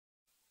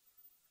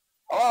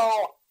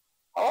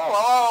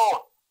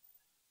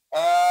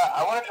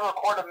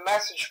a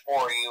message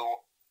for you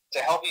to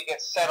help you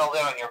get settled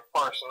in on your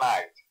first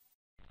night.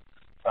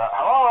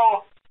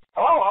 Hello?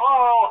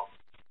 Hello?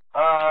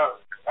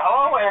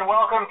 Hello and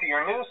welcome to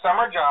your new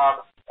summer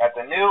job at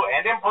the new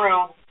and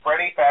improved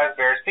Freddy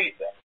Fazbear's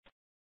Pizza.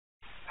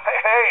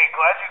 Hey,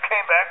 glad you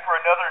came back for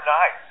another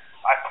night.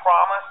 I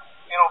promise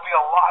it'll be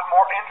a lot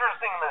more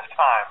interesting this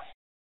time.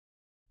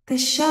 The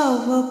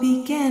show will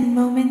begin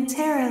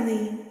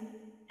momentarily.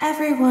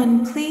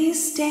 Everyone,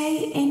 please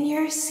stay in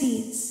your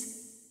seats.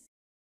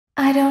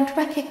 I don't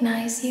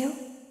recognize you.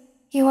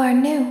 You are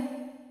new.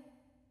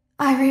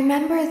 I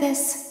remember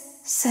this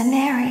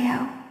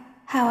scenario,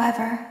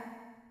 however.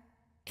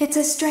 It's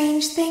a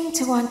strange thing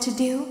to want to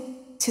do,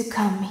 to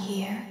come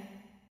here.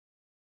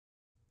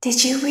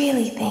 Did you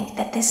really think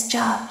that this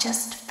job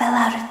just fell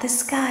out of the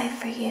sky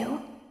for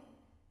you?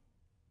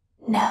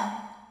 No.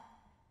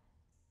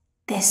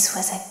 This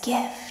was a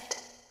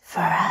gift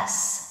for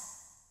us.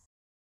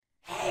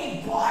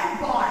 Hey,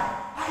 Bonbon!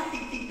 I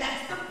think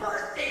that's the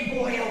birthday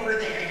boy over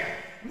there.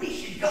 We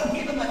should go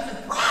give him a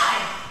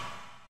surprise.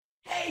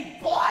 Hey,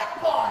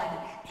 Bonbon!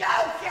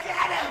 Go get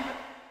him!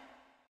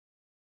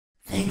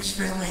 Thanks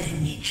for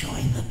letting me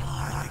join the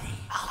party.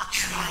 I'll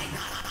try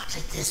not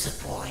to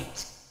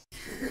disappoint.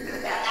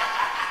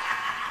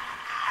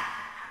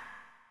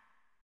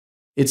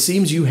 It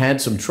seems you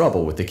had some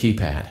trouble with the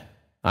keypad.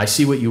 I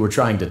see what you were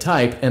trying to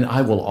type, and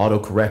I will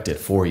auto-correct it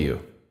for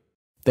you.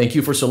 Thank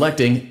you for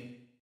selecting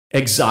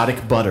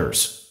Exotic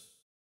Butters.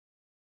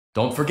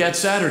 Don't forget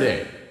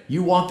Saturday.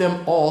 You want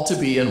them all to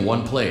be in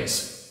one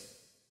place.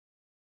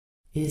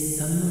 Is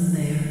someone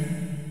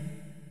there?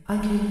 I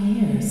can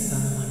hear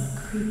someone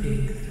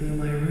creeping through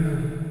my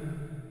room.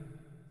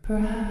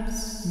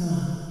 Perhaps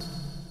not.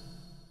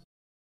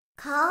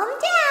 Calm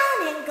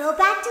down and go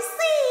back to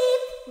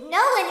sleep.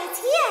 No one is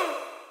here.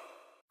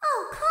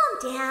 Oh,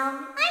 calm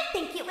down. I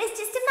think it was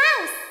just a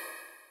mouse.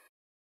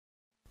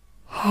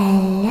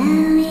 Hello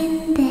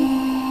in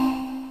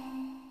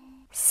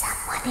there.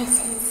 Someone is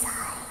inside.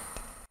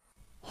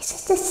 Is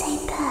it the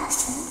same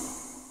person?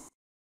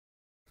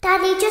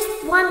 Daddy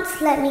just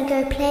once let me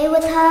go play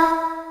with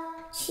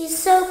her. She's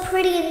so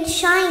pretty and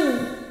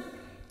shiny.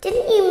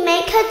 Didn't you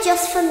make her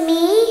just for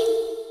me?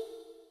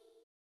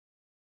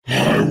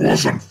 I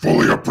wasn't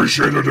fully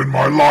appreciated in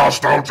my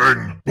last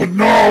outing, but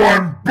now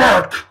I'm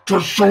back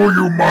to show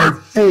you my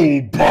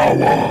full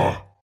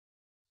power!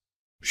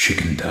 She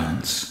can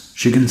dance.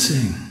 She can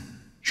sing.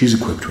 She's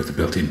equipped with a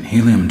built-in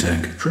helium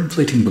tank for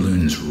inflating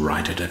balloons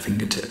right at her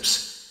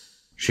fingertips.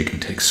 She can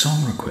take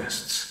song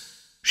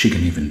requests. She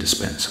can even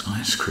dispense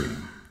ice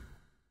cream.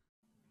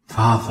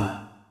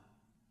 Father,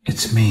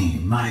 it's me,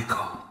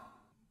 Michael.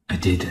 I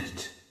did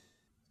it.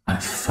 I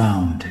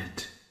found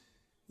it.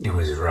 It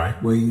was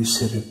right where you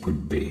said it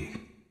would be.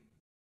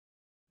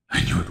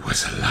 I knew it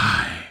was a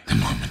lie the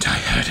moment I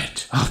heard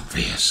it,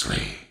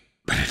 obviously.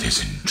 But it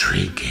is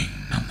intriguing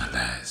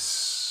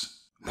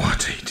nonetheless.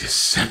 What a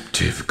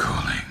deceptive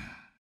calling.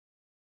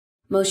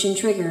 Motion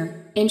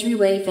trigger,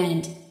 entryway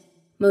vent.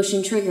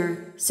 Motion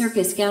trigger,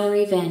 circus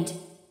gallery vent.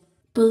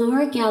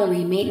 Ballora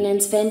gallery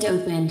maintenance vent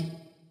opened.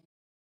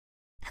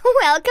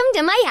 Welcome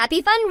to my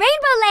happy fun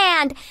rainbow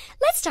land.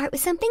 Let's start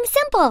with something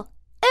simple.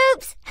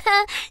 Oops.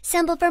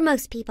 Simple for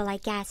most people, I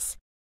guess.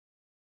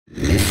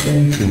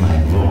 Listen to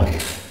my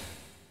voice,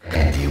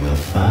 and you will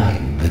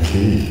find the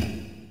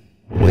key.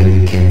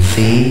 When you can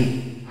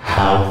see,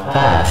 how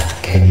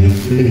fast can you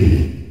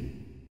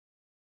flee?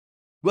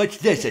 What's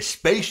this, a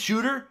space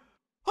shooter?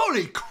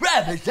 Holy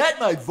crap, is that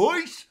my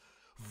voice?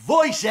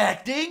 Voice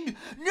acting?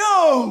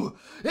 No!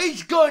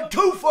 He's gone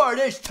too far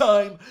this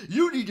time!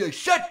 You need to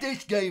shut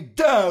this game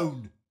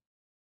down!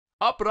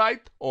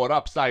 Upright or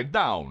upside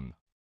down?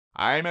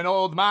 I'm an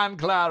old man,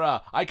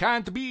 Clara. I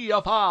can't be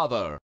a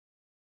father.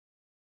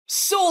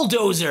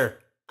 Souldozer!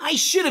 I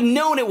should have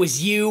known it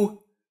was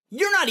you!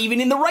 You're not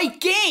even in the right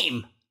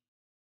game!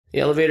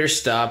 The elevator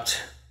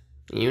stopped.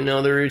 You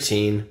know the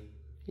routine.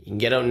 You can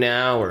get out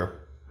now or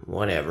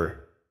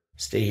whatever.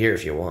 Stay here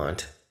if you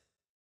want.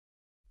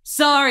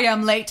 Sorry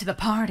I'm late to the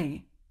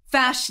party.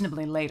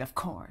 Fashionably late, of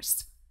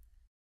course.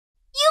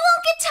 You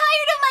won't get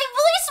tired of my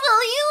voice,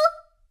 will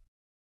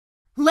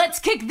you? Let's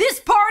kick this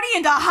party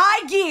into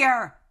high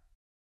gear!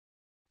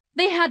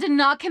 They had to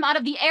knock him out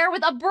of the air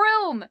with a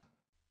broom!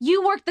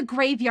 You worked the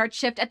graveyard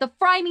shift at the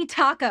Fry Me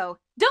Taco.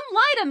 Don't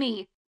lie to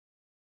me!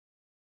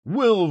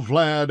 Will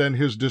Vlad and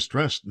his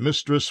distressed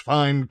mistress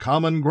find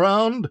common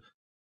ground?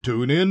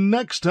 Tune in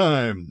next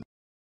time.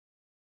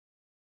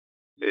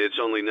 It's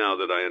only now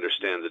that I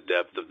understand the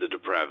depth of the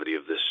depravity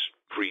of this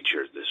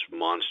creature, this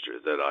monster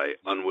that I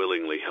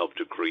unwillingly helped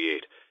to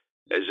create,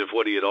 as if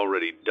what he had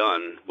already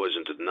done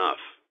wasn't enough.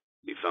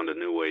 He found a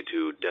new way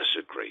to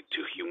desecrate,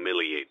 to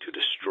humiliate, to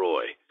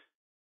destroy.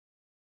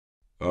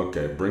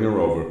 Okay, bring her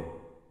over.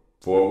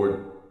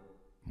 Forward.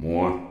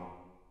 More.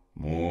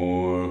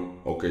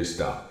 Okay,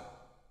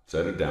 stop.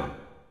 Set her down.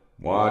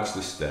 Watch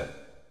the step.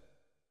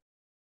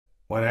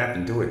 What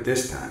happened to it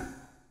this time?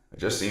 It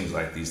just seems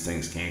like these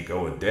things can't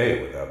go a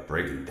day without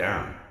breaking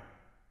down.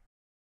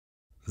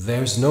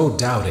 There's no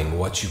doubting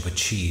what you've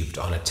achieved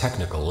on a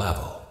technical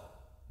level.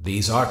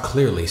 These are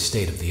clearly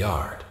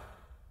state-of-the-art.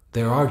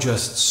 There are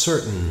just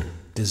certain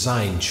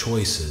design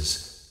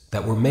choices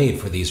that were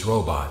made for these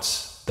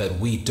robots that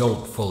we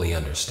don't fully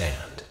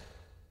understand.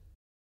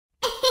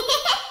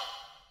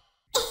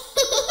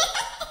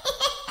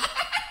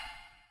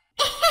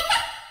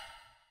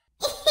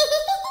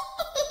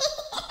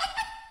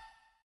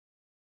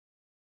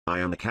 I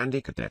am a candy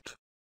cadet.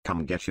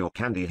 Come get your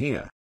candy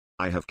here.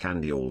 I have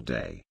candy all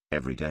day,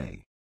 every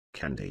day.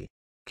 Candy,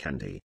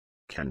 candy,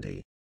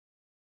 candy.